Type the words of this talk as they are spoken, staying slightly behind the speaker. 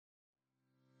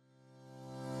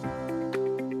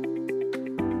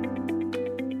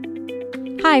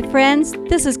Hi, friends.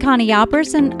 This is Connie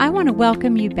Albers, and I want to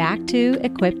welcome you back to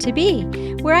Equipped to Be,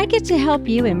 where I get to help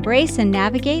you embrace and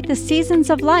navigate the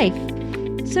seasons of life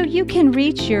so you can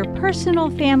reach your personal,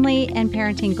 family, and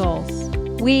parenting goals.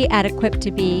 We at Equipped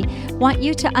to Be want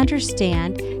you to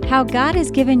understand how God has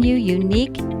given you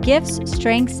unique gifts,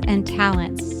 strengths, and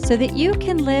talents so that you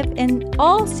can live in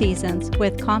all seasons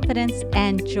with confidence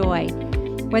and joy.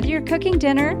 Whether you're cooking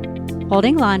dinner,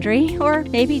 holding laundry, or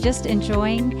maybe just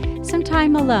enjoying some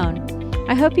time alone,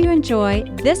 I hope you enjoy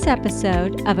this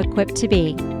episode of Equipped to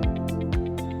Be.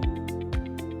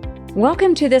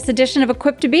 Welcome to this edition of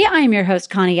Equipped to Be. I am your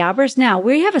host, Connie Albers. Now,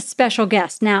 we have a special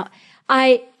guest. Now,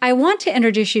 I want to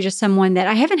introduce you to someone that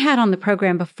I haven't had on the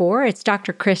program before. It's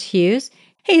Dr. Chris Hughes.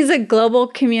 He's a global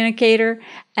communicator,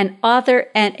 an author,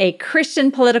 and a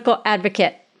Christian political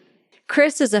advocate.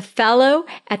 Chris is a fellow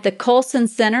at the Colson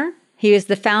Center. He is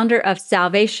the founder of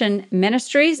Salvation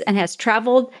Ministries and has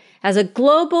traveled as a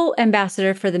global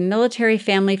ambassador for the Military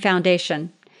Family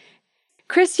Foundation.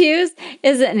 Chris Hughes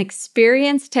is an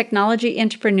experienced technology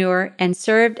entrepreneur and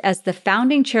served as the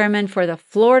founding chairman for the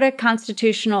Florida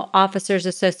Constitutional Officers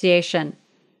Association.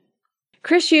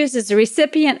 Chris Hughes is the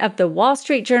recipient of the Wall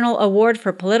Street Journal Award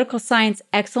for Political Science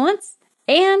Excellence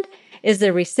and is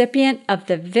the recipient of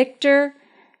the Victor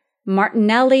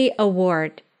Martinelli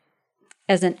Award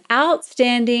as an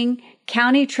outstanding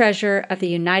county treasurer of the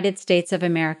United States of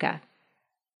America.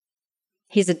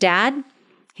 He's a dad,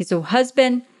 he's a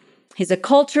husband, he's a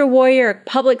culture warrior, a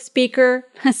public speaker,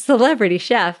 a celebrity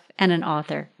chef, and an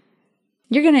author.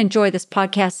 You're going to enjoy this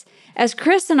podcast as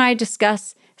Chris and I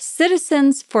discuss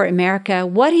Citizens for America,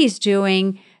 what he's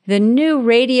doing, the new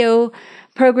radio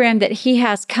program that he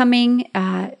has coming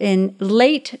in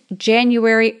late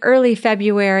January, early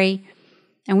February.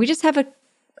 And we just have a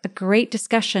great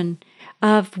discussion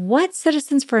of what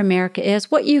Citizens for America is,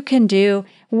 what you can do,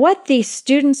 what the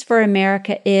Students for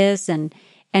America is, and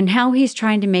how he's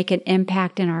trying to make an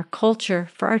impact in our culture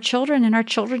for our children and our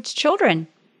children's children.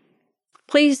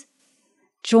 Please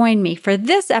join me for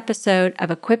this episode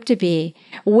of Equipped to Be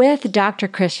with Dr.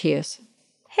 Chris Hughes.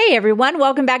 Hey, everyone.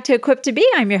 Welcome back to Equipped to Be.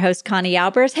 I'm your host, Connie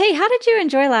Albers. Hey, how did you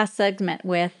enjoy last segment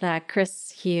with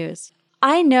Chris Hughes?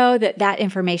 I know that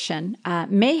information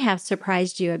may have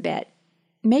surprised you a bit.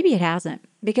 Maybe it hasn't,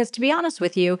 because to be honest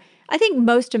with you, I think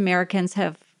most Americans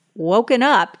have woken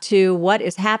up to what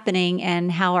is happening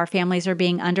and how our families are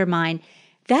being undermined.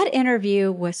 That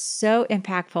interview was so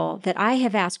impactful that I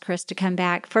have asked Chris to come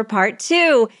back for part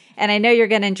 2. And I know you're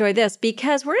going to enjoy this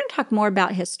because we're going to talk more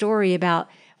about his story, about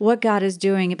what God is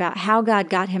doing, about how God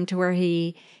got him to where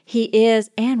he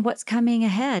is, and what's coming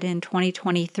ahead in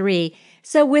 2023.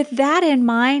 So with that in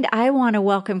mind, I want to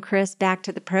welcome Chris back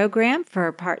to the program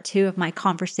for part 2 of my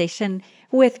conversation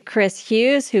with Chris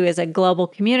Hughes, who is a global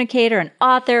communicator, an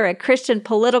author, a Christian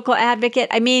political advocate.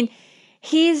 I mean,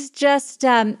 he's just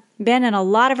been in a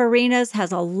lot of arenas,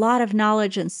 has a lot of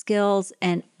knowledge and skills,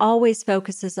 and always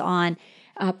focuses on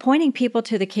pointing people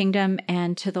to the kingdom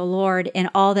and to the Lord in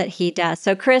all that he does.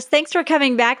 So Chris, thanks for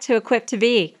coming back to Equipped to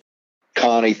Be.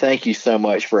 Connie, thank you so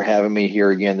much for having me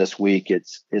here again this week.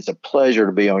 It's a pleasure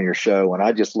to be on your show, and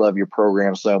I just love your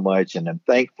program so much, and I'm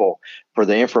thankful for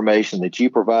the information that you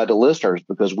provide to listeners,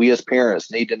 because we as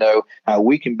parents need to know how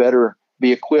we can better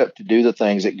be equipped to do the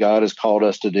things that God has called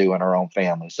us to do in our own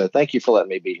family. So thank you for letting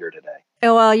me be here today.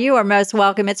 Well, you are most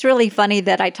welcome. It's really funny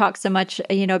that I talk so much,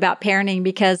 about parenting,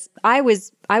 because I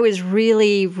was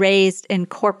really raised in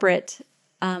corporate,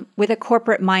 with a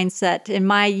corporate mindset. In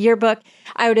my yearbook,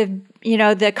 I would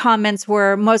have, the comments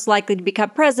were most likely to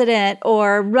become president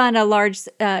or run a large,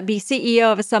 be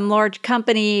CEO of some large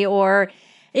company, or,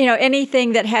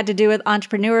 anything that had to do with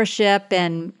entrepreneurship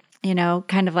and,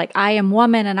 kind of like, I am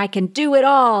woman and I can do it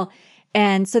all.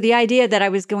 And so the idea that I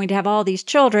was going to have all these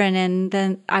children and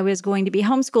then I was going to be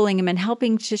homeschooling them and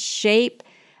helping to shape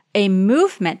a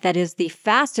movement that is the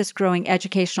fastest growing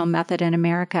educational method in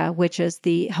America, which is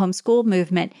the homeschool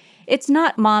movement. It's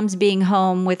not moms being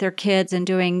home with their kids and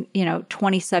doing,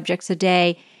 20 subjects a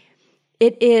day.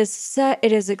 It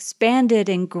has expanded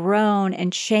and grown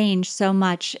and changed so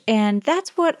much. And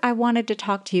that's what I wanted to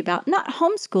talk to you about. Not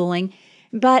homeschooling,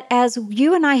 but as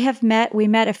you and I have met, we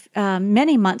met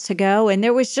many months ago, and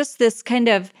there was just this kind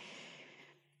of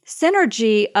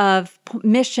synergy of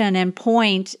mission and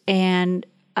point, and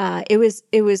it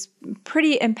was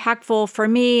pretty impactful for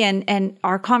me and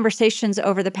our conversations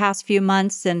over the past few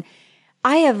months. And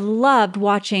I have loved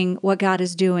watching what God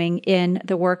is doing in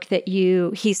the work that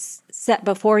He's set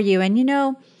before you. And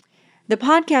the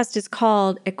podcast is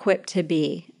called Equipped to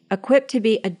Be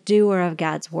a doer of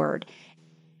God's word.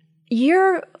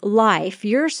 Your life,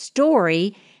 your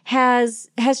story has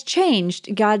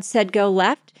changed. God said go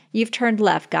left, you've turned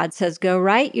left. God says go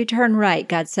right, you turn right.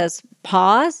 God says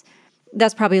pause.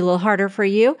 That's probably a little harder for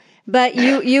you, but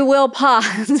you will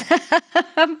pause.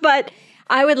 But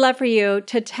I would love for you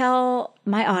to tell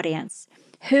my audience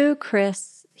who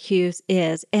Chris Hughes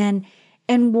is and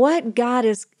what God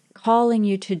is calling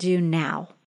you to do now.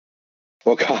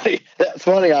 Well, Connie, that's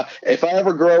funny. If I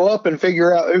ever grow up and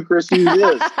figure out who Chris Hughes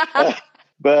is,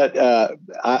 but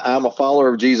I'm a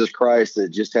follower of Jesus Christ that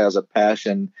just has a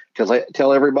passion to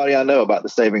tell everybody I know about the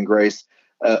saving grace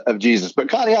of Jesus. But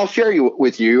Connie, I'll share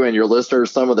with you and your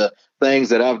listeners some of the things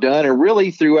that I've done, and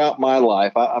really throughout my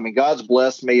life. I mean, God's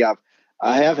blessed me.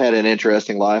 I have had an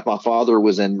interesting life. My father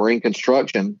was in marine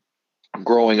construction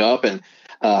growing up, and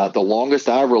the longest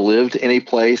I ever lived any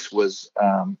place was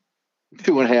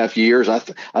 2.5 years. I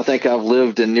think I've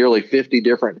lived in nearly 50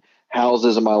 different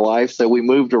houses in my life. So we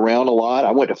moved around a lot.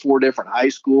 I went to 4 different high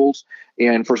schools.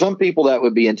 And for some people that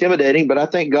would be intimidating, but I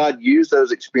think God used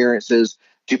those experiences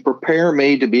to prepare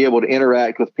me to be able to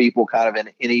interact with people kind of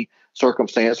in any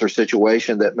circumstance or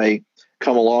situation that may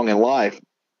come along in life.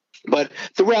 But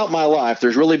throughout my life,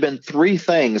 there's really been 3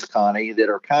 things, Connie, that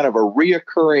are kind of a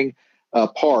reoccurring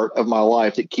part of my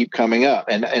life that keep coming up.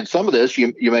 And some of this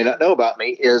you may not know about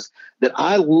me is that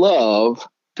I love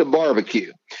to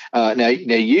barbecue. Now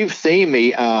you've seen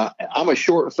me. I'm a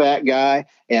short, fat guy,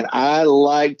 and I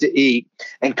like to eat.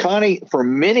 And Connie, for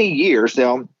many years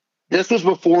now, this was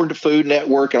before the Food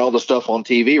Network and all the stuff on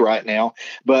TV right now,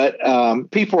 but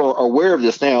people are aware of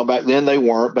this now. Back then they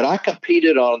weren't, but I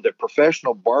competed on the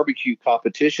professional barbecue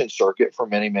competition circuit for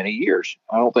many, many years.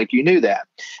 I don't think you knew that.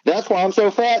 That's why I'm so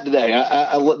fat today.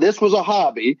 This was a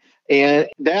hobby, and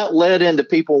that led into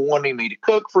people wanting me to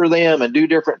cook for them and do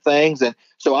different things. And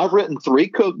so I've written 3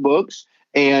 cookbooks,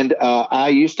 and I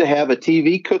used to have a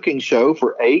TV cooking show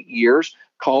for 8 years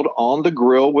called On the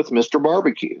Grill with Mr.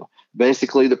 Barbecue.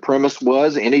 Basically, the premise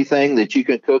was anything that you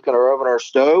can cook in our oven or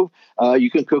stove,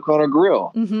 you can cook on a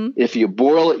grill. Mm-hmm. If you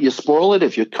boil it, you spoil it.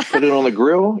 If you put it on the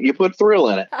grill, you put thrill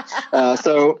in it.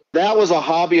 So that was a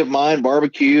hobby of mine,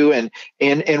 barbecue. And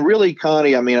really,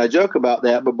 Connie, I mean, I joke about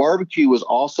that, but barbecue was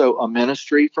also a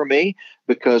ministry for me,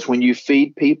 because when you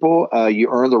feed people, you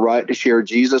earn the right to share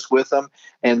Jesus with them.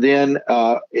 And then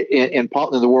in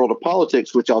the world of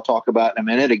politics, which I'll talk about in a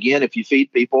minute, again, if you feed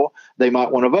people, they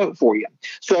might want to vote for you.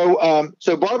 So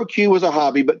barbecue was a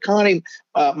hobby. But Connie,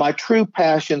 my true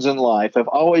passions in life have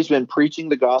always been preaching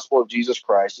the gospel of Jesus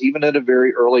Christ, even at a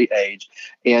very early age,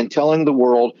 and telling the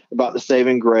world about the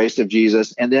saving grace of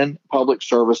Jesus, and then public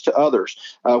service to others.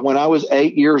 When I was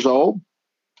 8 years old,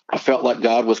 I felt like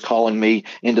God was calling me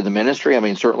into the ministry. I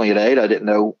mean, certainly at 8, I didn't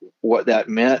know what that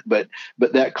meant, but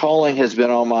that calling has been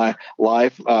on my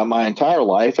life, my entire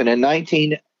life. And in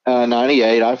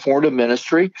 1998, I formed a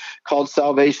ministry called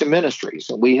Salvation Ministries.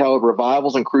 And we held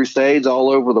revivals and crusades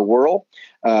all over the world.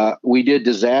 We did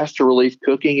disaster relief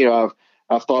cooking. You know,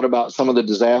 I've thought about some of the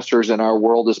disasters in our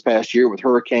world this past year with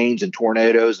hurricanes and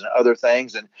tornadoes and other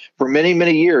things. And for many,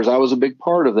 many years, I was a big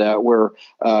part of that, where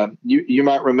you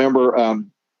might remember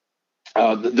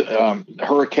the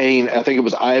hurricane, I think it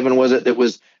was Ivan,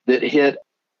 that hit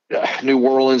New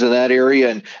Orleans and that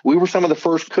area. And we were some of the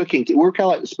first cooking. We were kind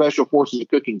of like the special forces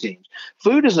cooking teams.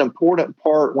 Food is an important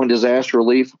part when disaster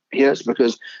relief hits,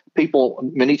 because people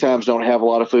many times don't have a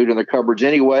lot of food in their cupboards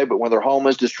anyway. But when their home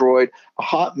is destroyed, a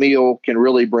hot meal can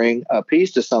really bring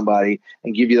peace to somebody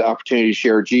and give you the opportunity to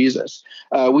share Jesus.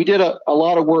 We did a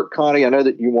lot of work, Connie. I know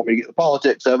that you want me to get the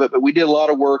politics of it, but we did a lot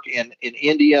of work in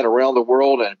India and around the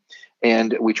world.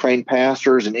 And we trained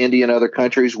pastors in India and other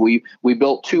countries. We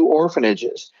built 2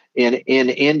 orphanages in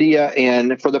India.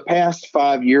 And for the past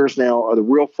 5 years now, the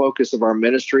real focus of our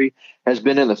ministry has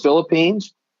been in the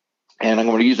Philippines. And I'm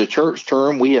going to use a church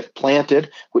term. We have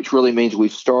planted, which really means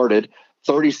we've started,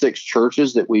 36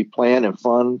 churches that we plan and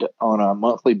fund on a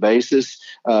monthly basis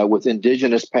with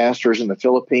indigenous pastors in the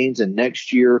Philippines. And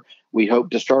next year, we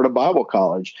hope to start a Bible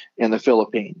college in the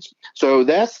Philippines. So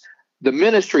that's the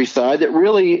ministry side that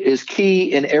really is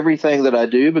key in everything that I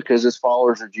do, because as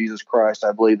followers of Jesus Christ,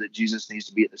 I believe that Jesus needs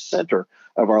to be at the center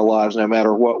of our lives, no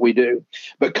matter what we do.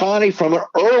 But Connie, from an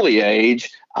early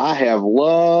age, I have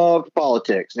loved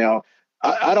politics. Now,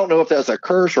 I don't know if that's a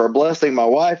curse or a blessing. My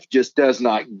wife just does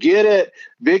not get it.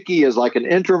 Vicky is like an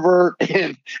introvert,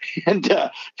 and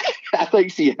I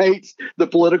think she hates the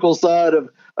political side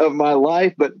of my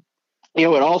life. But you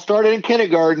know, it all started in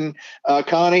kindergarten,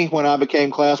 Connie, when I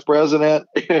became class president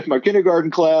in my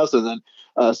kindergarten class, and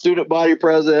then student body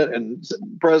president and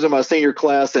president of my senior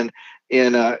class in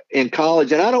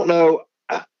college. And I don't know,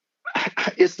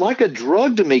 it's like a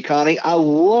drug to me, Connie. I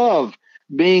love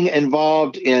being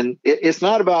involved in it's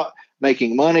not about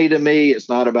making money to me. It's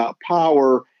not about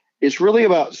power. It's really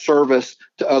about service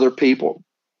to other people.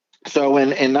 So in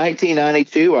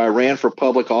 1992, I ran for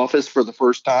public office for the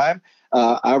first time.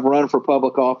 I've run for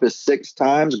public office 6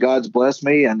 times. God's blessed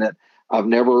me, and that I've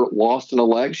never lost an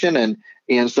election.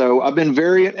 And so I've been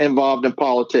very involved in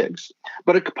politics.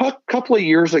 But a couple of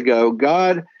years ago,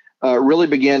 God really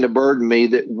began to burden me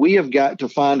that we have got to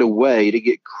find a way to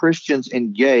get Christians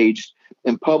engaged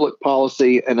in public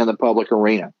policy and in the public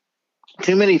arena.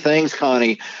 Too many things,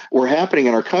 Connie, were happening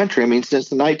in our country. I mean,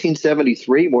 since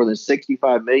 1973, more than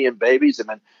 65 million babies have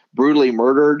been brutally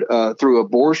murdered through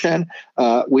abortion.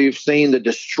 We've seen the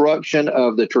destruction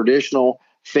of the traditional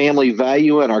family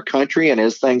value in our country. And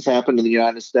as things happen in the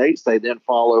United States, they then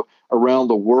follow around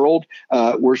the world.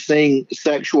 We're seeing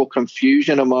sexual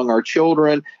confusion among our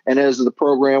children. And as the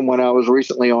program, when I was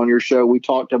recently on your show, we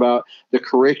talked about the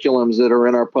curriculums that are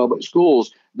in our public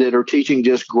schools that are teaching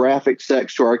just graphic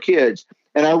sex to our kids.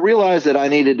 And I realized that I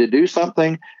needed to do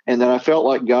something, and that I felt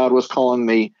like God was calling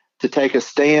me to take a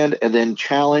stand and then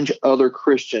challenge other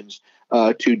Christians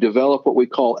to develop what we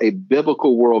call a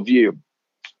biblical worldview.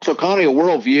 So, Connie, a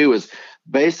worldview is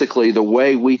basically the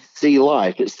way we see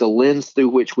life. It's the lens through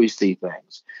which we see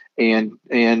things. And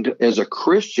as a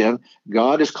Christian,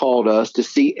 God has called us to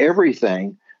see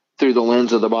everything through the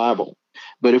lens of the Bible.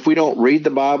 But if we don't read the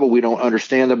Bible, we don't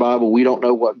understand the Bible, we don't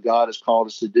know what God has called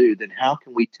us to do, then how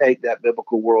can we take that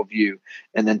biblical worldview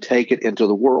and then take it into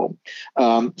the world?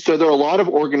 So there are a lot of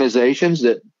organizations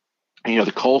that,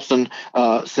 the Colson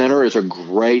Center is a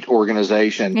great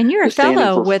organization. And you're a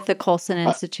fellow with the Colson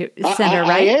Institute Center,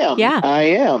 right? I am. Yeah. I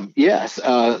am. Yes.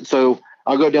 So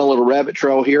I'll go down a little rabbit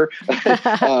trail here.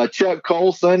 Chuck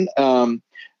Colson,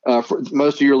 for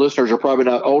most of your listeners are probably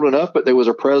not old enough, but there was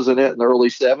a president in the early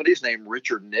 70s named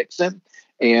Richard Nixon.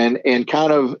 And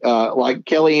kind of like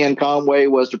Kellyanne Conway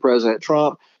was to President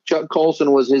Trump, Chuck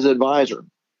Colson was his advisor.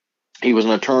 He was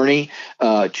an attorney.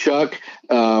 Chuck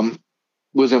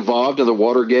was involved in the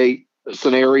Watergate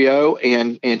scenario,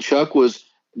 and Chuck was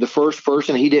the first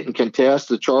person. He didn't contest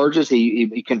the charges.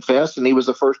 He confessed, and he was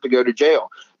the first to go to jail.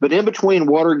 But in between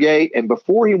Watergate and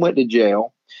before he went to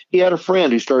jail, he had a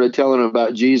friend who started telling him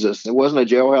about Jesus. It wasn't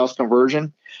a jailhouse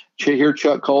conversion. Here,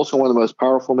 Chuck Colson, one of the most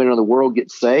powerful men in the world,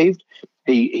 gets saved.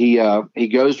 He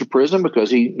goes to prison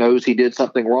because he knows he did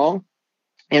something wrong.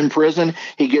 In prison,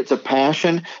 he gets a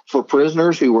passion for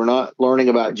prisoners who were not learning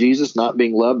about Jesus, not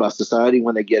being loved by society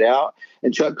when they get out.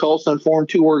 And Chuck Colson formed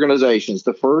 2 organizations.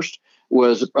 The first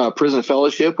was Prison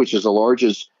Fellowship, which is the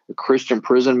largest Christian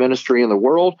prison ministry in the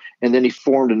world. And then he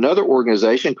formed another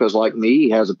organization because, like me, he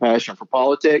has a passion for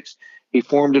politics. He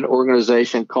formed an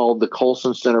organization called the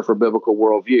Colson Center for Biblical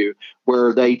Worldview,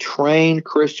 where they train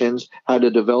Christians how to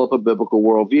develop a biblical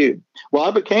worldview. Well,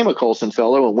 I became a Colson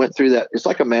Fellow and went through that. It's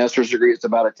like a master's degree. It's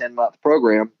about a 10-month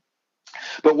program.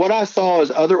 But what I saw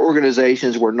is other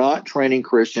organizations were not training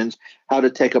Christians how to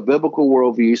take a biblical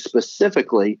worldview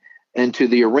specifically into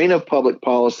the arena of public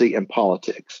policy and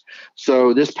politics.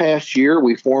 So this past year,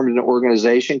 we formed an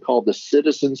organization called the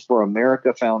Citizens for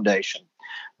America Foundation.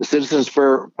 The Citizens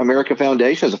for America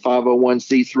Foundation is a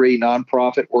 501c3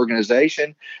 nonprofit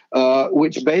organization,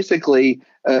 which basically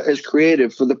is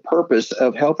created for the purpose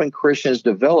of helping Christians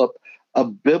develop a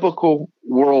biblical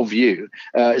worldview.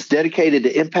 It's dedicated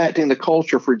to impacting the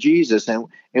culture for Jesus, and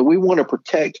we want to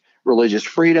protect religious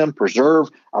freedom, preserve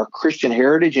our Christian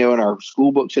heritage. In our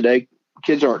school book today,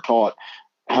 kids aren't taught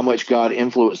how much God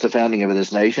influenced the founding of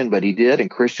this nation, but he did. And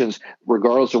Christians,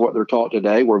 regardless of what they're taught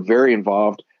today, were very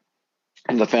involved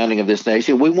in the founding of this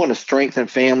nation. We want to strengthen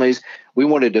families. We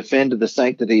want to defend the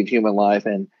sanctity of human life.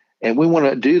 And we want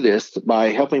to do this by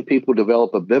helping people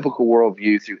develop a biblical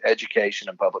worldview through education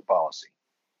and public policy.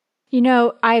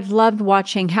 I've loved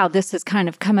watching how this has kind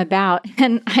of come about.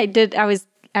 And I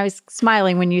was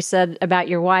smiling when you said about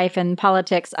your wife and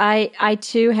politics. I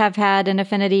too have had an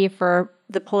affinity for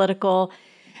the political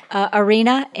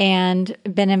arena and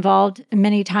been involved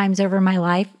many times over my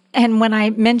life. And when I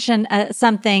mention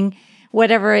something,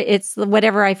 whatever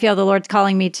I feel the Lord's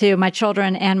calling me to, my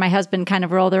children and my husband kind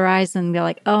of roll their eyes and they're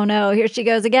like, "Oh no, here she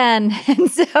goes again."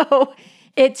 And so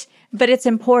but it's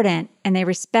important, and they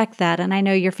respect that. And I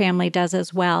know your family does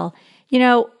as well.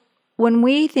 When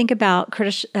we think about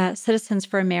Citizens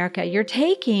for America, you're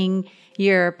taking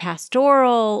your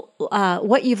pastoral,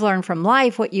 what you've learned from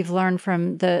life, what you've learned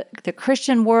from the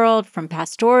Christian world, from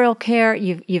pastoral care,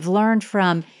 you've learned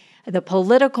from the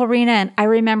political arena. And I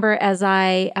remember as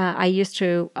I used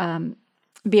to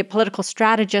be a political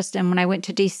strategist, and when I went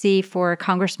to D.C. for a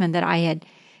congressman that I had,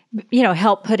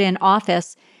 helped put in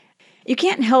office, you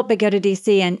can't help but go to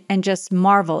D.C. and just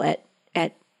marvel at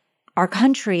our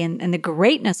country and the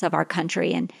greatness of our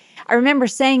country. And I remember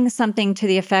saying something to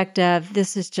the effect of,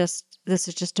 this is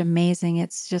just amazing.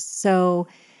 It's just so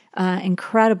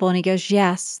incredible. And he goes,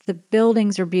 yes, the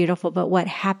buildings are beautiful, but what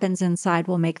happens inside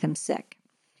will make them sick,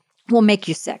 will make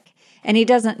you sick. And he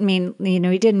doesn't mean, he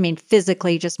didn't mean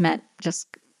physically, just meant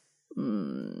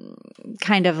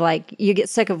kind of like you get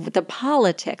sick of the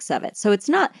politics of it. So it's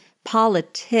not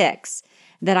politics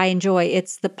that I enjoy,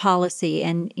 it's the policy.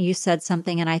 And you said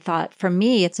something, and I thought, for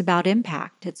me, it's about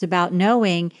impact. It's about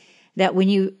knowing that when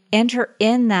you enter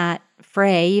in that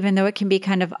fray, even though it can be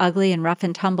kind of ugly and rough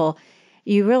and tumble,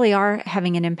 you really are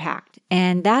having an impact.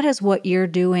 And that is what you're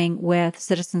doing with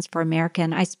Citizens for America.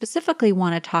 And I specifically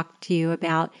want to talk to you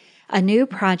about a new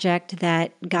project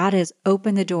that God has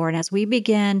opened the door. And as we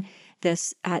begin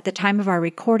this, at the time of our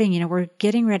recording, we're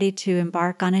getting ready to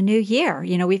embark on a new year.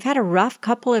 We've had a rough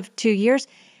couple of 2 years.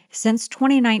 Since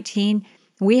 2019,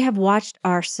 we have watched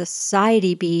our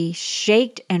society be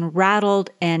shaked and rattled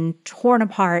and torn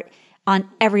apart on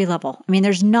every level. I mean,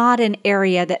 there's not an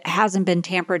area that hasn't been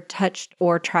tampered, touched,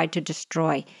 or tried to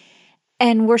destroy.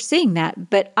 And we're seeing that.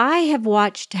 But I have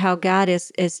watched how God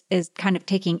is kind of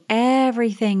taking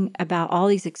everything about all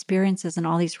these experiences and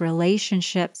all these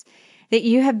relationships that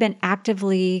you have been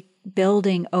actively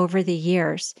building over the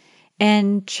years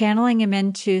and channeling them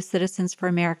into Citizens for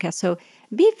America. So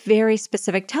be very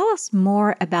specific. Tell us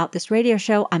more about this radio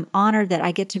show. I'm honored that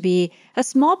I get to be a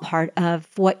small part of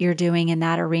what you're doing in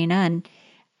that arena. And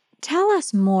tell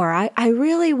us more. I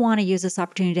really want to use this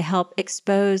opportunity to help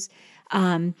expose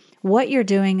what you're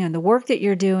doing and the work that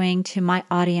you're doing to my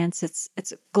audience. It's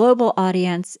a global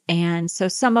audience. And so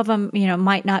some of them,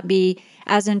 might not be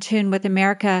as in tune with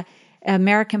American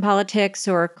politics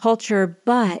or culture,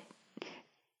 but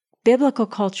biblical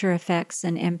culture affects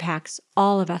and impacts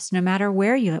all of us, no matter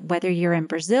where you live, whether you're in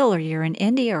Brazil or you're in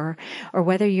India or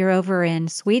whether you're over in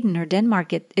Sweden or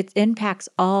Denmark, it impacts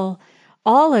all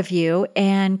of you.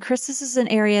 And Chris, this is an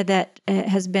area that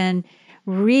has been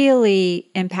really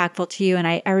impactful to you. And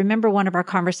I remember one of our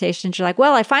conversations, you're like,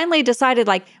 well, I finally decided,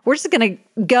 we're just going to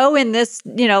go in this,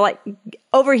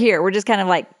 over here. We're just kind of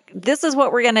like, this is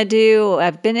what we're going to do.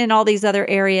 I've been in all these other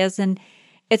areas, and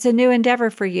it's a new endeavor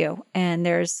for you. And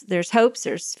there's hopes,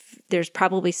 there's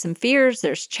probably some fears,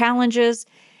 there's challenges.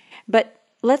 But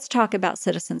let's talk about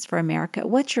Citizens for America.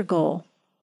 What's your goal?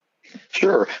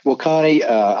 Sure. Well, Connie,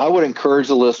 I would encourage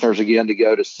the listeners again to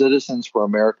go to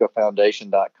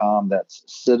citizensforamericafoundation.com.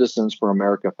 That's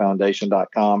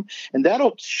citizensforamericafoundation.com. And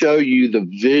that'll show you the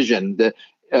vision that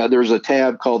there's a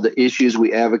tab called the Issues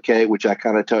We Advocate, which I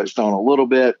kind of touched on a little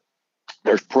bit.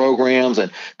 There's programs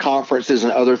and conferences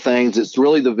and other things. It's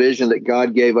really the vision that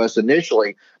God gave us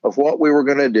initially of what we were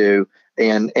going to do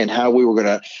and how we were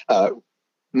going to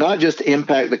not just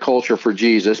impact the culture for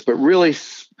Jesus, but really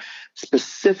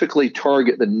specifically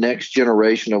target the next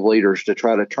generation of leaders to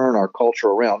try to turn our culture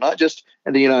around, not just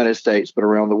in the United States, but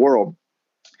around the world.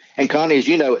 And Connie, as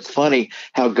you know, it's funny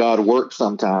how God works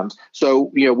sometimes.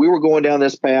 So, we were going down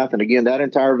this path. And again, that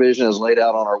entire vision is laid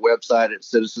out on our website at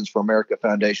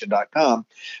citizensforamericafoundation.com.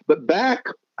 But back,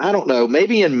 I don't know,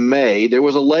 maybe in May, there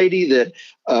was a lady that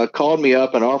called me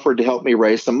up and offered to help me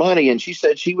raise some money. And she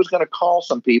said she was going to call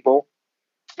some people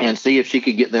and see if she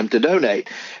could get them to donate.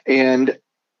 And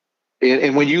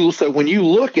when you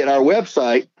look at our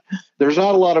website, there's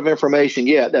not a lot of information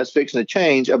yet. That's fixing to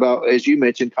change about, as you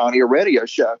mentioned, Connie, a radio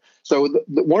show. So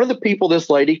one of the people this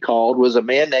lady called was a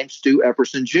man named Stu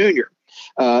Epperson Jr.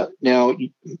 Now,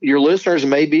 your listeners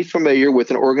may be familiar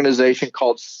with an organization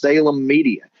called Salem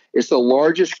Media. It's the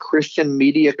largest Christian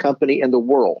media company in the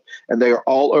world, and they are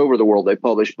all over the world. They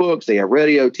publish books, they have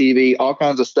radio, TV, all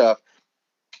kinds of stuff.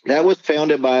 That was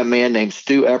founded by a man named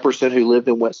Stu Epperson, who lived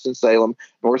in Winston-Salem,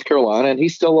 North Carolina, and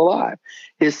he's still alive.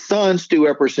 His son, Stu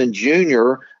Epperson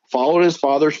Jr., followed his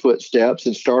father's footsteps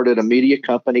and started a media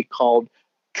company called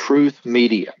Truth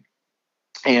Media.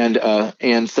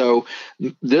 And so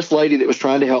this lady that was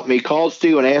trying to help me called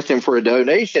Stu and asked him for a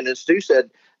donation. And Stu said,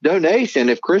 donation,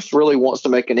 if Chris really wants to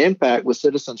make an impact with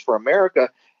Citizens for America,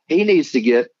 he needs to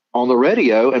get on the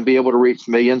radio and be able to reach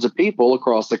millions of people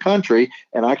across the country,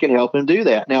 and I can help him do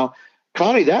that. Now,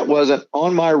 Connie, that wasn't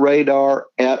on my radar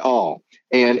at all.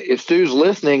 And if Stu's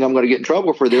listening, I'm going to get in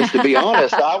trouble for this. To be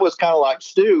honest, I was kind of like,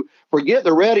 Stu, forget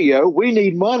the radio. We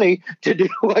need money to do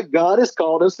what God has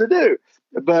called us to do.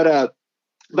 But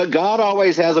God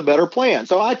always has a better plan.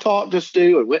 So I talked to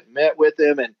Stu and went and met with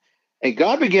him, and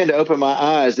God began to open my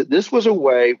eyes that this was a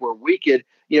way where we could,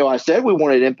 I said we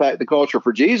wanted to impact the culture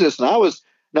for Jesus, and I was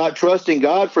not trusting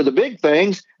God for the big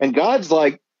things. And God's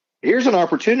like, here's an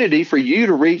opportunity for you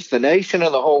to reach the nation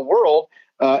and the whole world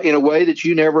in a way that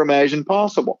you never imagined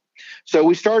possible. So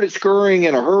we started scurrying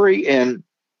in a hurry, and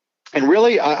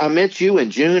really, I met you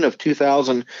in June of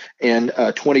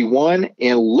 2021.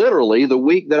 And literally the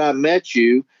week that I met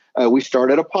you, we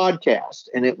started a podcast,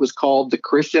 and it was called is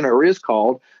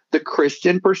called The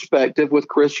Christian Perspective with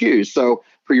Chris Hughes. So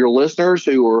for your listeners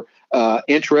who are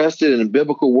interested in a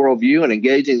biblical worldview and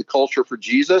engaging the culture for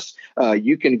Jesus,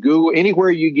 you can Google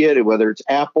anywhere you get it, whether it's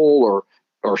Apple or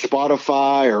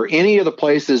Spotify or any of the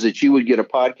places that you would get a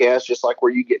podcast, just like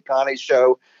where you get Connie's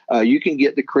show. You can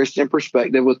get The Christian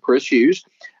Perspective with Chris Hughes.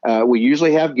 We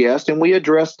usually have guests, and we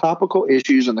address topical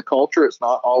issues in the culture. It's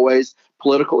not always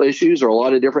political issues or a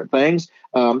lot of different things.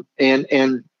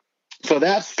 And so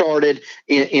that started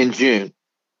in June.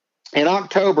 In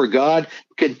October, God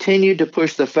continued to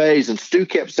push the phase, and Stu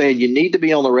kept saying, you need to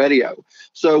be on the radio.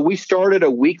 So we started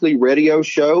a weekly radio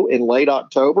show in late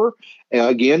October,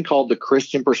 again, called The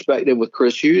Christian Perspective with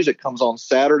Chris Hughes. It comes on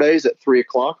Saturdays at 3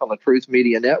 o'clock on the Truth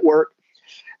Media Network.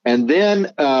 And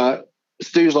then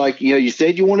Stu's like, you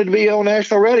said you wanted to be on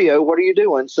national radio. What are you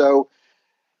doing? So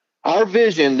our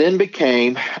vision then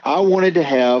became, I wanted to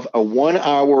have a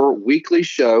 1-hour weekly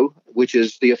show, which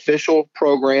is the official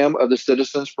program of the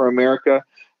Citizens for America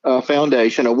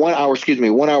Foundation, a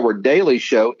 1-hour daily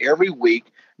show every week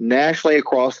nationally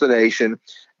across the nation,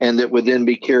 and that would then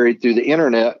be carried through the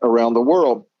internet around the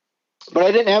world. But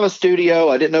I didn't have a studio.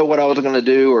 I didn't know what I was going to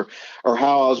do or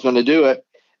how I was going to do it.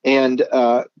 And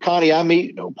Connie, I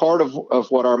meet, part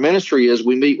of what our ministry is,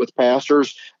 we meet with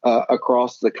pastors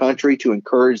across the country to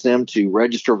encourage them to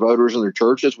register voters in their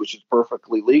churches, which is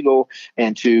perfectly legal,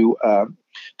 and to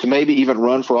maybe even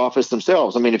run for office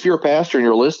themselves. I mean, if you're a pastor and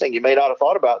you're listening, you may not have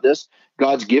thought about this.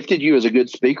 God's gifted you as a good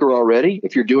speaker already.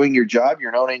 If you're doing your job,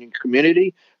 you're known in your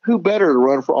community, who better to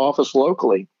run for office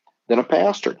locally than a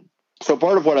pastor? So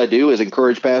part of what I do is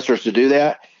encourage pastors to do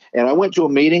that. And I went to a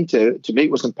meeting to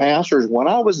meet with some pastors. When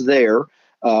I was there,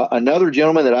 another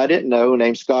gentleman that I didn't know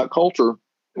named Scott Coulter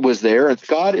was there. And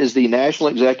Scott is the national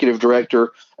executive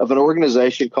director of an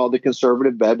organization called the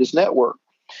Conservative Baptist Network.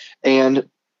 And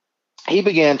he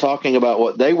began talking about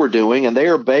what they were doing, and they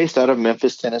are based out of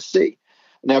Memphis, Tennessee.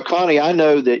 Now, Connie, I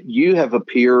know that you have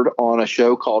appeared on a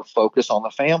show called Focus on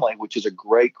the Family, which is a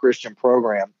great Christian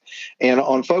program. And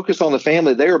on Focus on the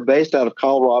Family, they are based out of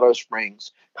Colorado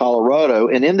Springs, Colorado.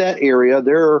 And in that area,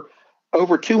 there are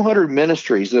over 200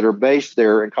 ministries that are based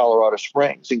there in Colorado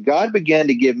Springs. And God began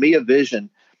to give me a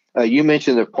vision. You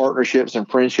mentioned the partnerships and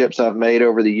friendships I've made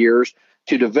over the years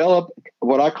to develop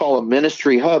what I call a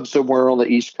ministry hub somewhere on the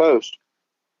East Coast.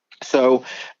 So,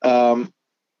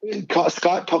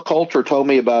 Scott Coulter told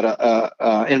me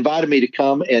about invited me to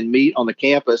come and meet on the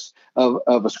campus of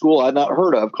a school I'd not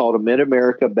heard of called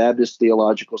Mid-America Baptist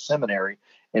Theological Seminary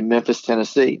in Memphis,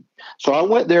 Tennessee. So I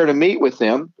went there to meet with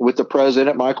them, with the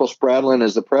president. Michael Spradlin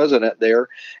is the president there.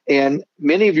 And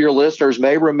many of your listeners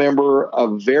may remember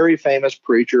a very famous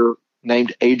preacher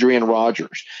named Adrian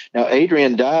Rogers. Now,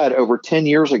 Adrian died over 10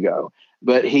 years ago,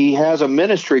 but he has a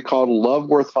ministry called Love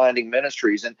Worth Finding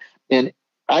Ministries. And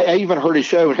I even heard his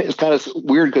show. It's kind of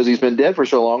weird because he's been dead for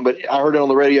so long, but I heard it on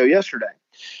the radio yesterday.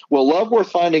 Well, Love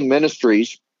Worth Finding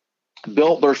Ministries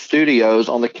built their studios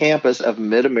on the campus of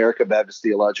Mid-America Baptist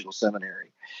Theological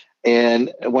Seminary.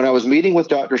 And when I was meeting with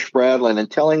Dr. Spradlin and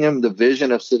telling him the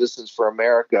vision of Citizens for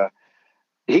America,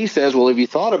 he says, well, have you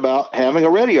thought about having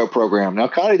a radio program? Now,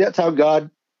 Connie, that's how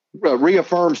God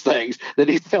reaffirms things that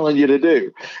he's telling you to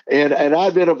do. And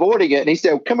I've been avoiding it. And he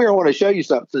said, come here, I want to show you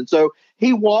something. So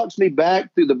he walks me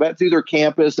back through their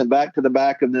campus and back to the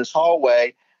back of this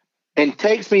hallway and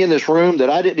takes me in this room that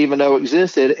I didn't even know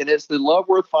existed. And it's the Love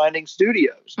Worth Finding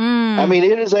Studios. I mean,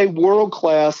 it is a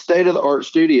world-class, state-of-the-art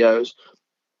studios.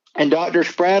 And Dr.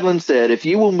 Spradlin said, if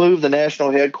you will move the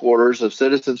national headquarters of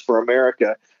Citizens for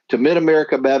America to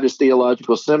Mid-America Baptist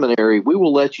Theological Seminary, we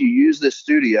will let you use this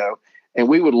studio. And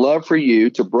we would love for you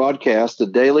to broadcast a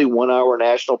daily 1-hour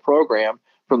national program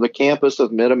from the campus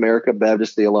of Mid-America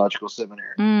Baptist Theological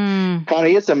Seminary.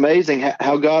 Connie, it's amazing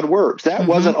how God works. That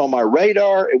wasn't on my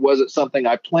radar. It wasn't something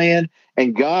I planned.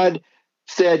 And God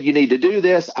said, you need to do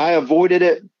this. I avoided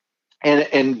it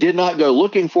and did not go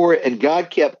looking for it. And God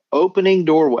kept opening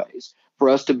doorways for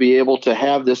us to be able to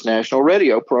have this national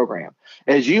radio program.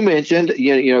 As you mentioned,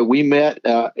 we met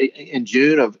in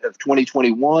June of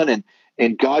 2021,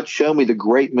 and God showed me the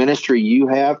great ministry you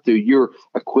have through your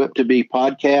Equipped to Be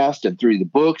podcast and through the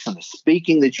books and the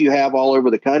speaking that you have all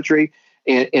over the country.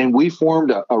 And we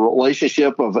formed a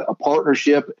relationship of a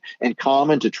partnership in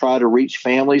common to try to reach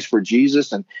families for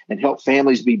Jesus and help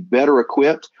families be better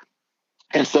equipped.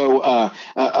 And so I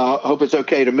hope it's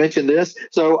okay to mention this.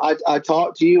 So I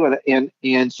talked to you,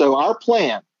 and so our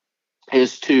plan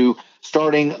is to,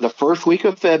 starting the first week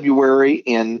of February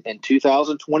in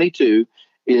 2022,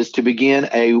 is to begin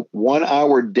a 1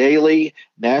 hour daily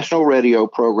national radio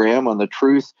program on the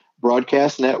Truth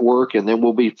Broadcast Network. And then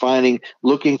we'll be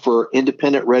looking for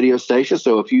independent radio stations.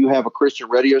 So if you have a Christian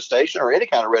radio station or any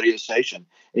kind of radio station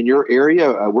in your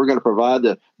area, we're going to provide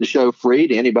the show free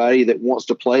to anybody that wants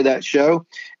to play that show.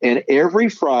 And every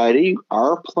Friday,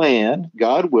 our plan,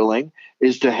 God willing,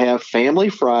 is to have Family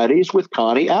Fridays with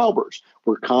Connie Albers,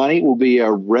 where Connie will be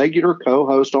a regular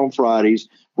co-host on Fridays,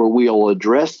 where we'll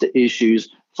address the issues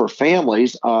for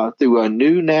families through a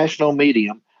new national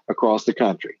medium across the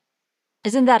country.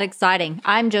 Isn't that exciting?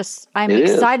 I'm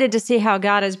excited to see how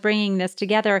God is bringing this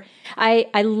together.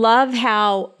 I love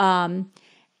how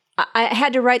I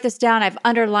had to write this down. I've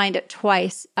underlined it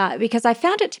twice because I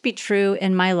found it to be true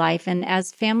in my life. And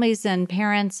as families and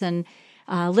parents and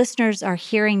listeners are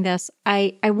hearing this,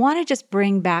 I want to just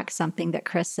bring back something that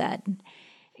Chris said.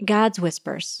 God's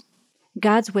whispers.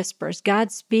 God's whispers.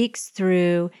 God speaks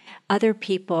through other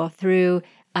people, through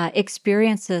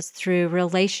experiences, through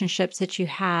relationships that you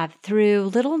have, through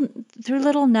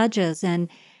little nudges, and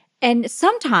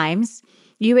sometimes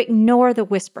you ignore the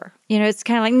whisper. It's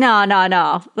kind of like,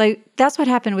 no. Like, that's what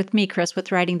happened with me, Chris,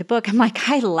 with writing the book. I'm like,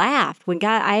 I laughed when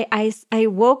God. I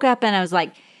woke up and I was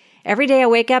like, every day I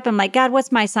wake up, I'm like, God,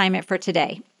 what's my assignment for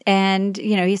today? And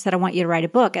He said, I want you to write a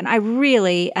book. And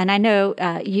I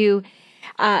know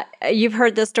you've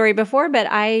heard this story before, but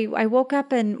I woke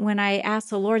up, and when I asked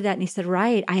the Lord that and He said,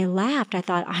 write, I laughed. I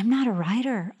thought, I'm not a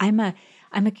writer. I'm a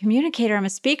communicator. I'm a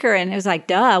speaker. And it was like,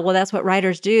 duh. Well, that's what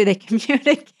writers do. They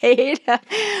communicate.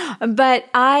 But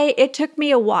it took me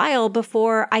a while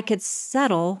before I could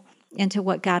settle into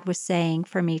what God was saying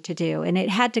for me to do. And it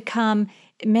had to come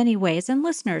in many ways. And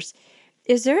listeners,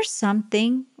 is there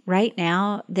something right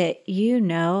now that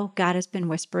God has been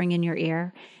whispering in your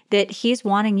ear, that He's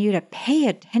wanting you to pay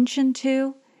attention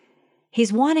to?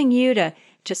 He's wanting you to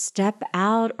step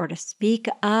out or to speak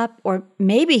up, or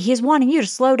maybe He's wanting you to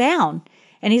slow down,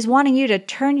 and He's wanting you to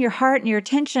turn your heart and your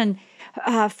attention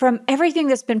from everything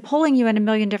that's been pulling you in a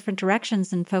million different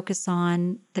directions and focus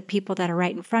on the people that are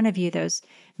right in front of you.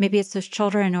 Maybe it's those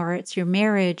children, or it's your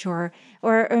marriage, or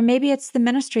maybe it's the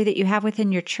ministry that you have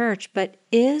within your church. But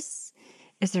is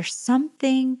there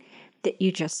something that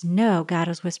you just know God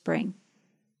is whispering?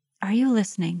 Are you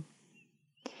listening?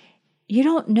 You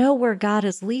don't know where God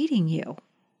is leading you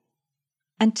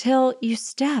until you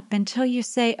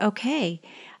say, okay,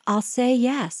 I'll say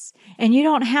yes. And you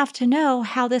don't have to know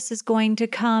how this is going to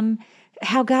come,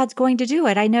 how God's going to do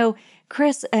it. I know,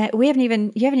 Chris, you haven't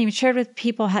even shared with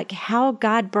people how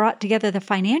God brought together the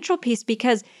financial piece,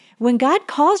 because when God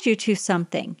calls you to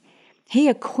something, He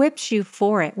equips you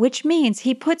for it, which means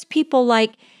He puts people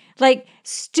like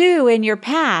Stu in your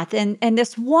path, and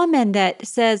this woman that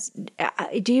says,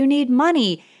 do you need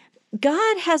money?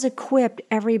 God has equipped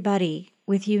everybody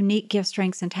with unique gifts,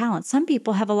 strengths, and talents. Some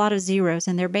people have a lot of zeros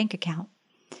in their bank account,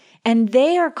 and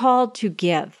they are called to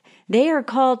give. They are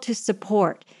called to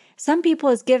support. Some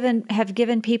people have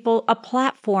given people a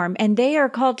platform, and they are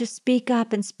called to speak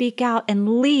up and speak out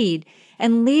and lead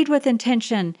with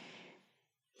intention.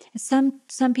 Some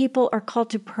people are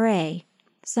called to pray.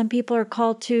 Some people are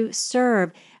called to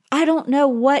serve. I don't know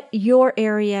what your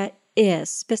area is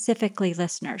specifically,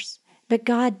 listeners, but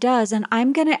God does. And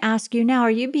I'm going to ask you now, are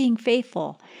you being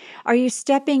faithful? Are you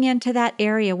stepping into that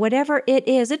area? Whatever it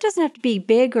is, it doesn't have to be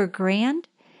big or grand.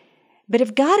 But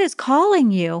if God is calling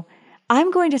you,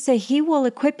 I'm going to say He will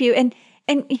equip you. And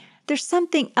there's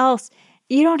something else.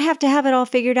 You don't have to have it all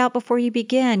figured out before you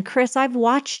begin. Chris, I've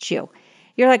watched you.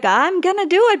 You're like, I'm going to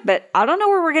do it, but I don't know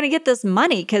where we're going to get this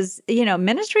money, because,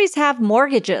 ministries have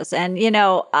mortgages, and,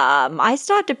 I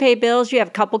still have to pay bills. You have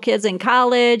a couple kids in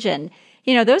college, and,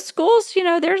 those schools,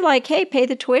 they're like, hey, pay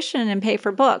the tuition and pay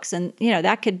for books. And,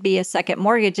 that could be a second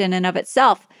mortgage in and of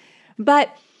itself.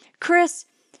 But Chris,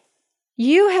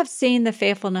 you have seen the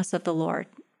faithfulness of the Lord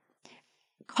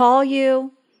call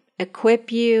you,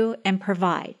 equip you, and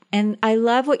provide. And I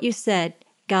love what you said,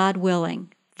 God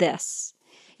willing, this.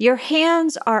 Your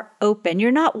hands are open. You're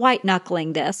not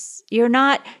white-knuckling this. You're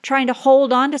not trying to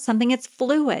hold on to something. It's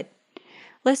fluid.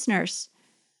 Listeners,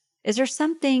 is there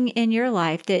something in your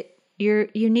life that you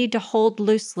need to hold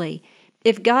loosely?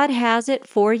 If God has it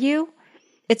for you,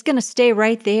 it's going to stay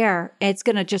right there. It's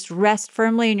going to just rest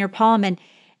firmly in your palm,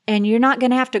 and you're not going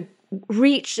to have to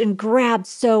reach and grab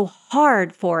so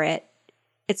hard for it.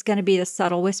 It's going to be the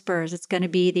subtle whispers. It's going to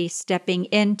be the stepping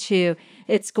into.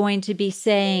 It's going to be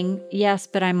saying, yes,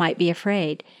 but I might be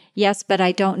afraid. Yes, but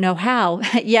I don't know how.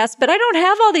 Yes, but I don't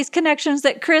have all these connections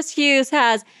that Chris Hughes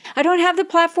has. I don't have the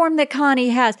platform that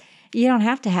Connie has. You don't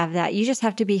have to have that. You just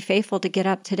have to be faithful to get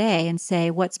up today and say,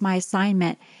 what's my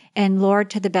assignment? And Lord,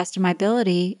 to the best of my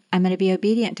ability, I'm going to be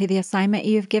obedient to the assignment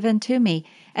you've given to me.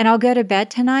 And I'll go to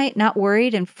bed tonight, not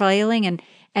worried and flailing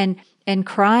and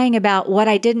crying about what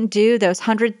I didn't do, those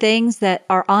 100 things that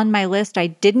are on my list I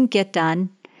didn't get done.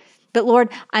 But Lord,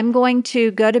 I'm going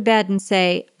to go to bed and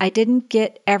say, I didn't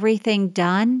get everything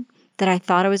done that I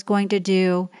thought I was going to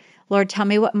do. Lord, tell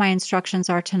me what my instructions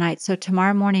are tonight, so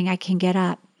tomorrow morning I can get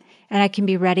up and I can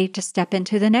be ready to step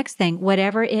into the next thing,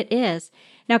 whatever it is.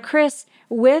 Now, Chris,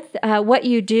 with what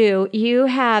you do, you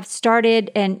have started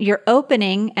and you're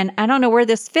opening, and I don't know where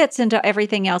this fits into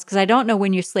everything else because I don't know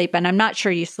when you sleep, and I'm not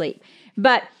sure you sleep,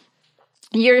 but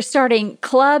you're starting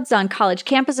clubs on college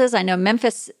campuses. I know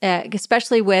Memphis,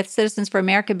 especially with Citizens for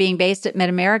America being based at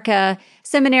Mid-America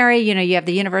Seminary, you have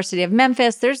the University of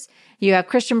Memphis. You have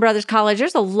Christian Brothers College.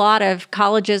 There's a lot of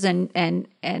colleges and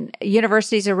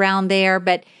universities around there,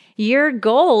 but your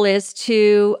goal is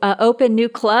to open new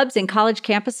clubs in college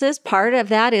campuses. Part of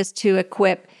that is to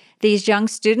equip these young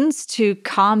students to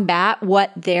combat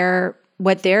what they're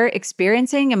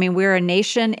experiencing. I mean, we're a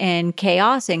nation in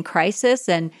chaos and crisis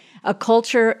and a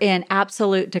culture in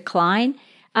absolute decline.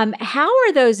 How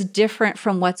are those different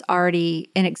from what's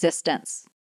already in existence?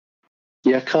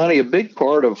 Yeah, Connie, a big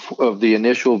part of the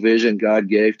initial vision God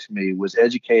gave to me was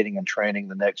educating and training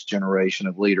the next generation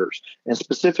of leaders, and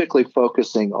specifically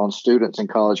focusing on students in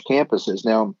college campuses.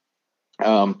 Now,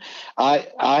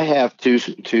 I have two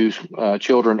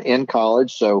children in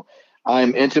college, so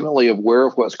I'm intimately aware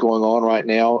of what's going on right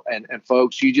now. And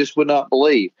folks, you just would not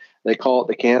believe. They call it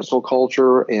the cancel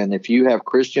culture. And if you have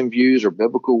Christian views or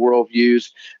biblical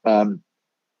worldviews,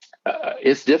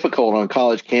 it's difficult on a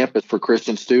college campus for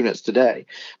Christian students today.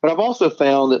 But I've also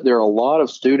found that there are a lot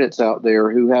of students out there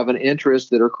who have an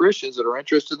interest that are Christians that are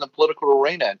interested in the political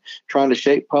arena and trying to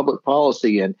shape public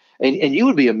policy. And you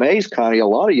would be amazed, Connie, a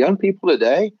lot of young people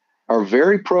today are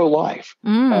very pro-life.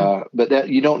 But that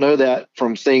you don't know that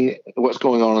from seeing what's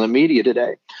going on in the media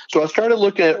today. So I started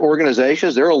looking at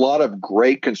organizations. There are a lot of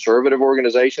great conservative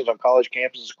organizations on college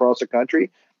campuses across the country.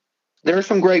 There are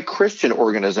some great Christian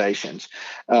organizations.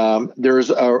 There's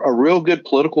a real good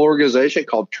political organization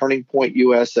called Turning Point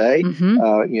USA.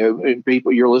 And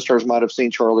people, your listeners might have seen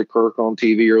Charlie Kirk on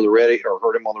TV or the radio, or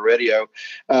heard him on the radio.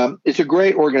 It's a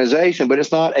great organization, but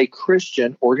it's not a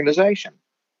Christian organization.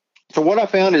 So what I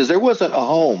found is there wasn't a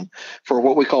home for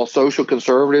what we call social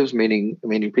conservatives, meaning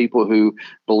people who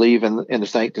believe in the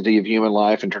sanctity of human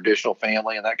life and traditional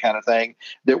family and that kind of thing,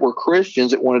 that were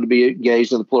Christians that wanted to be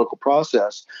engaged in the political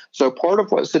process. So part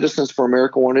of what Citizens for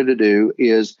America wanted to do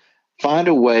is find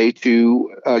a way to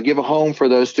give a home for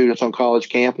those students on college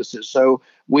campuses. So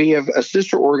we have a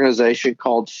sister organization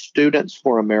called Students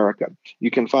for America.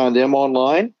 You can find them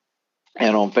online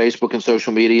and on Facebook and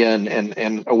social media and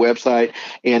a website.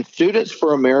 And Students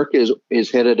for America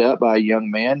is headed up by a young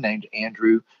man named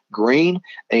Andrew Green.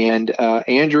 And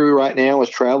Andrew right now is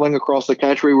traveling across the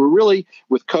country. We're really,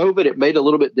 with COVID, it made it a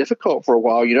little bit difficult for a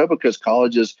while,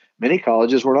 because many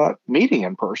colleges were not meeting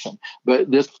in person. But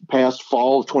this past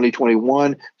fall of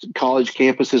 2021, college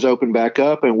campuses opened back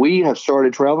up, and we have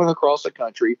started traveling across the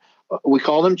country. We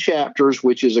call them chapters,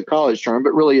 which is a college term,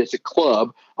 but really it's a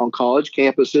club on college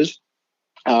campuses.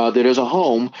 That is a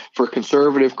home for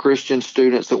conservative Christian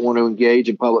students that want to engage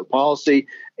in public policy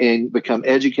and become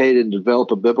educated and develop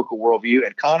a biblical worldview.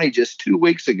 And Connie, just 2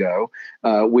 weeks ago,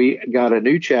 we got a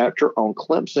new chapter on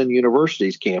Clemson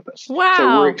University's campus. Wow!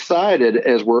 So we're excited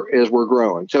as we're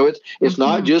growing. So it's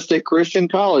not just at Christian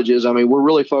colleges. I mean, we're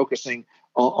really focusing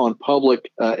on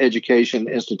public education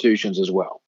institutions as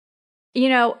well.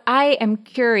 I am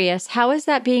curious, how is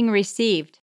that being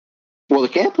received? Well, the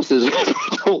campuses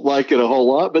don't like it a whole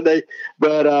lot, but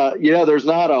there's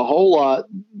not a whole lot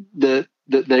that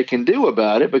they can do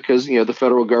about it because the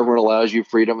federal government allows you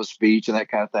freedom of speech and that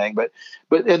kind of thing. But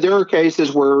there are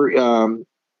cases where,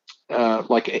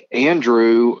 like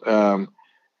Andrew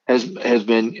has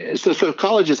been. So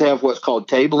colleges have what's called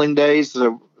tabling days.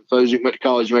 So those who went to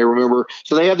college may remember.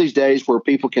 So they have these days where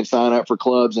people can sign up for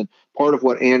clubs, and part of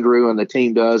what Andrew and the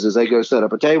team does is they go set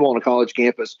up a table on a college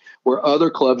campus where other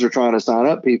clubs are trying to sign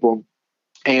up people.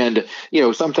 And,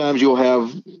 sometimes you'll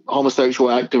have homosexual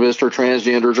activists or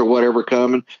transgenders or whatever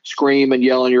come and scream and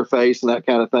yell in your face and that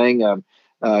kind of thing.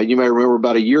 You may remember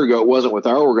about a year ago, it wasn't with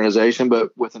our organization, but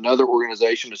with another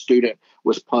organization, a student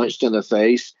was punched in the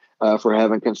face for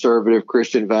having conservative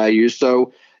Christian values.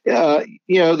 So,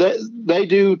 they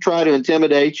do try to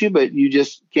intimidate you, but you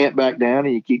just can't back down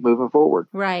and you keep moving forward.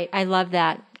 Right. I love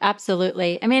that.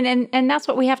 Absolutely. I mean, and that's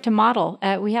what we have to model.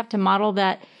 We have to model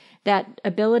that that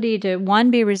ability to,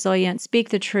 one, be resilient, speak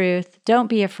the truth, don't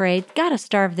be afraid, got to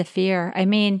starve the fear. I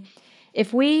mean,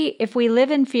 if we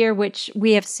live in fear, which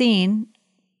we have seen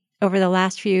over the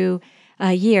last few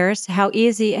years, how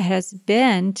easy it has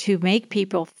been to make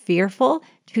people fearful,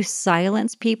 to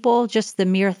silence people, just the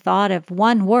mere thought of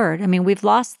one word. I mean, we've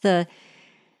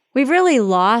really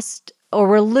lost, or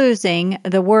we're losing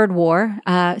the word war.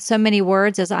 So many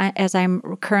words as I'm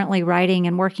currently writing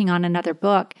and working on another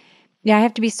book. Yeah, I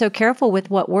have to be so careful with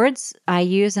what words I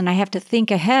use, and I have to think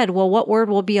ahead. Well, what word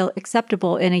will be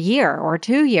acceptable in a year or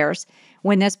 2 years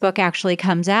when this book actually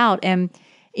comes out? And,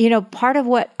 part of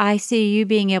what I see you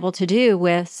being able to do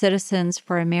with Citizens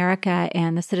for America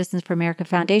and the Citizens for America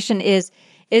Foundation is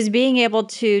being able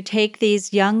to take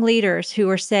these young leaders who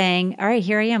are saying, all right,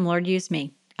 here I am, Lord, use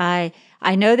me. I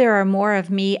know there are more of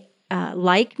me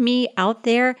like me out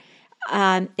there.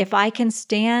 If I can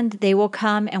stand, they will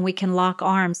come and we can lock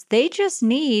arms. They just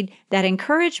need that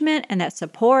encouragement and that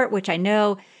support, which I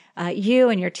know you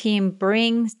and your team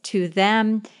brings to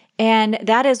them. And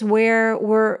that is where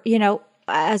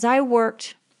as I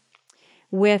worked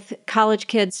with college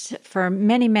kids for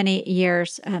many, many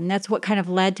years, that's what kind of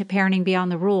led to Parenting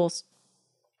Beyond the Rules.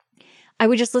 I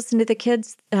would just listen to the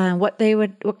kids,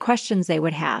 what questions they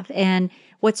would have and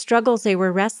what struggles they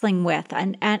were wrestling with.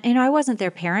 And I wasn't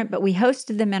their parent, but we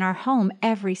hosted them in our home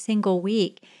every single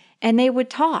week, and they would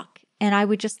talk, and I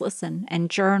would just listen and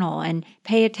journal and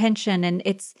pay attention. And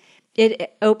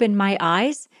it opened my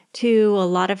eyes to a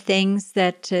lot of things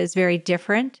that is very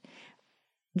different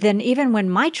than even when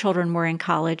my children were in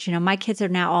college. My kids are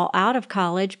now all out of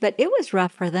college, but it was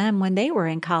rough for them when they were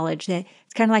in college.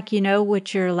 It's kind of like,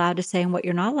 what you're allowed to say and what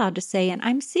you're not allowed to say. And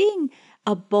I'm seeing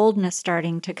a boldness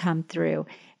starting to come through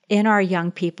in our young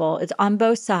people. It's on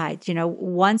both sides.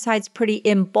 One side's pretty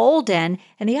emboldened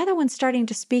and the other one's starting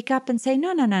to speak up and say,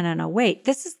 no, wait,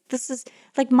 this is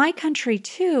like my country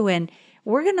too. And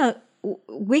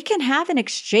we can have an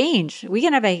exchange. We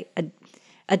can have a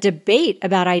debate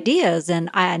about ideas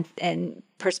and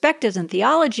perspectives and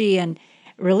theology and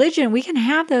religion. We can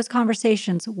have those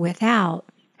conversations without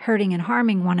hurting and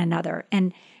harming one another.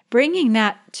 And bringing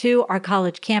that to our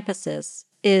college campuses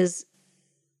is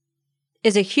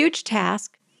a huge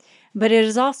task, but it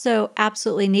is also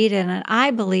absolutely needed. And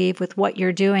I believe with what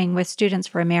you're doing with Students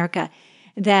for America,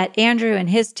 that Andrew and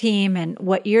his team and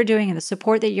what you're doing and the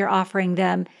support that you're offering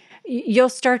them, you'll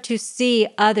start to see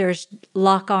others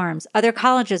lock arms, other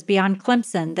colleges beyond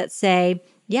Clemson that say,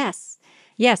 yes,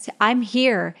 I'm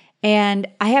here and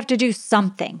I have to do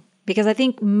something. Because I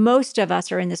think most of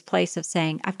us are in this place of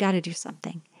saying, I've got to do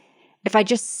something. If I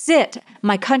just sit,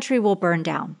 my country will burn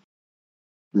down.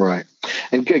 Right.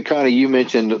 And Connie, you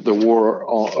mentioned the war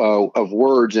of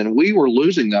words, and we were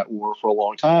losing that war for a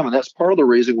long time. And that's part of the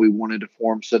reason we wanted to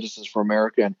form Citizens for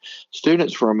America and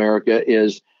Students for America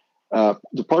is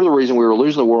the part of the reason we were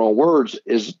losing the war on words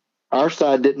is our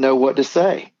side didn't know what to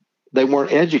say. They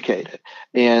weren't educated.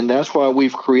 And that's why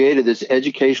we've created this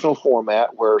educational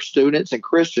format where students and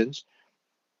Christians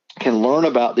can learn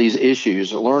about these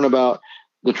issues, learn about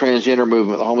the transgender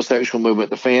movement, the homosexual movement,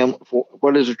 the family.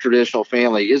 What is a traditional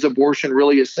family? Is abortion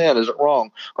really a sin? Is it wrong?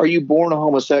 Are you born a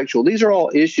homosexual? These are all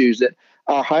issues that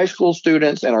our high school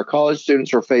students and our college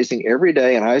students are facing every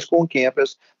day in high school and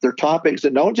campus. They're topics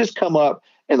that don't just come up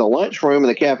in the lunchroom and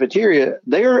the cafeteria.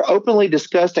 They are openly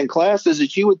discussed in classes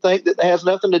that you would think that has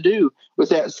nothing to do with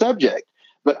that subject.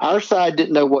 But our side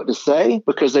didn't know what to say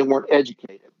because they weren't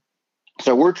educated.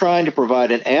 So we're trying to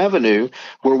provide an avenue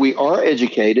where we are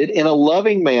educated in a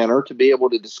loving manner to be able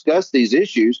to discuss these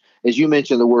issues, as you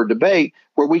mentioned the word debate,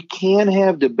 where we can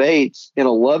have debates in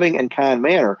a loving and kind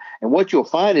manner. And what you'll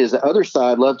find is the other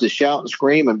side loves to shout and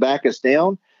scream and back us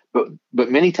down, but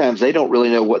many times they don't really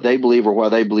know what they believe or why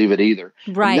they believe it either.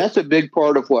 Right. And that's a big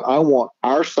part of what I want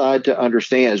our side to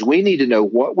understand is we need to know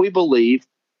what we believe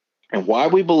and why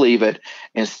we believe it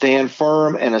and stand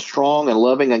firm in a strong and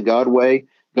loving and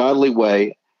godly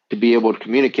way to be able to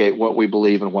communicate what we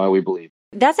believe and why we believe.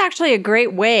 That's actually a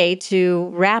great way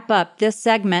to wrap up this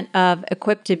segment of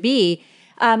Equipped to Be.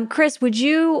 Chris, would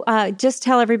you just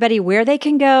tell everybody where they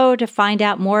can go to find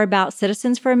out more about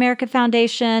Citizens for America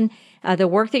Foundation, the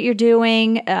work that you're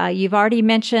doing? You've already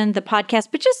mentioned the podcast,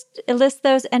 but just list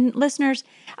those. And listeners,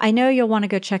 I know you'll want to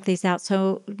go check these out.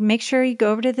 So make sure you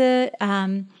go over to the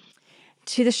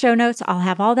show notes. I'll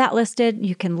have all that listed.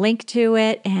 You can link to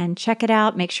it and check it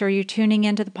out. Make sure you're tuning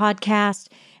into the podcast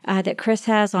that Chris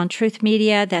has on Truth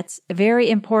Media. That's a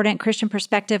very important Christian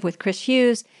Perspective with Chris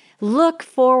Hughes. Look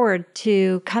forward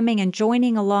to coming and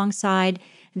joining alongside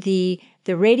the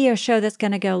radio show that's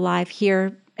going to go live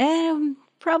here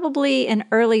probably in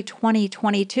early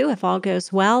 2022, if all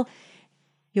goes well.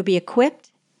 You'll be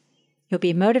equipped, you'll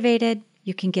be motivated,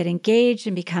 you can get engaged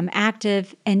and become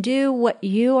active and do what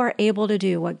you are able to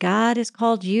do, what God has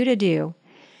called you to do,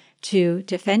 to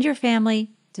defend your family,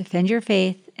 defend your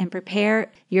faith, and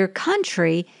prepare your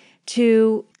country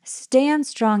to stand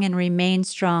strong and remain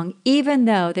strong, even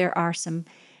though there are some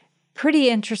pretty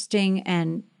interesting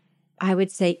and I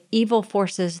would say evil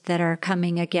forces that are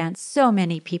coming against so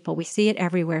many people. We see it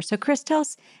everywhere. So Chris, tell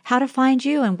us how to find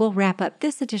you, and we'll wrap up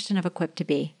this edition of Equipped to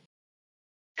Be.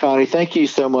 Connie, thank you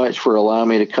so much for allowing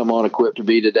me to come on Equipped to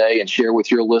Be today and share with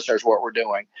your listeners what we're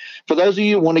doing. For those of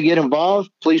you who want to get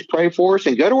involved, please pray for us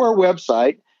and go to our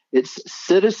website. It's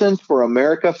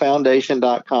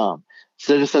citizensforamericafoundation.com.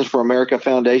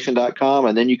 citizensforamericafoundation.com,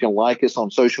 and then you can like us on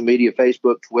social media,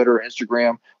 Facebook, Twitter,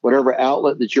 Instagram, whatever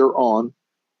outlet that you're on.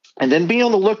 And then be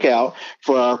on the lookout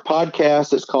for our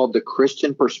podcast. It's called The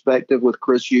Christian Perspective with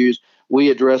Chris Hughes. We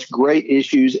address great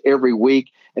issues every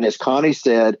week. And as Connie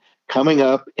said, coming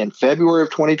up in February of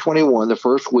 2021, the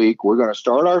first week, we're going to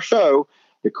start our show,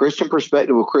 The Christian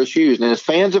Perspective with Chris Hughes. And as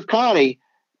fans of Connie,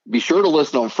 be sure to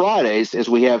listen on Fridays as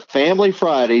we have Family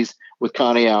Fridays with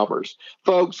Connie Albers.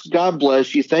 Folks, God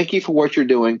bless you. Thank you for what you're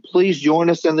doing. Please join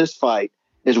us in this fight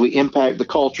as we impact the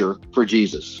culture for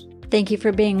Jesus. Thank you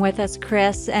for being with us,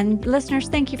 Chris. And listeners,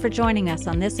 thank you for joining us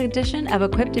on this edition of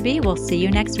Equipped to Be. We'll see you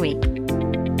next week.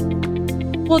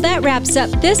 Well, that wraps up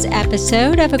this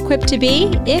episode of Equipped to Be.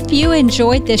 If you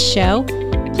enjoyed this show,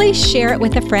 please share it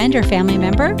with a friend or family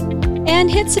member and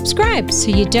hit subscribe so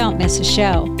you don't miss a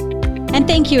show. And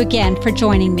thank you again for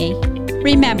joining me.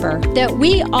 Remember that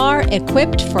we are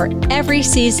equipped for every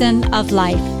season of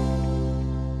life.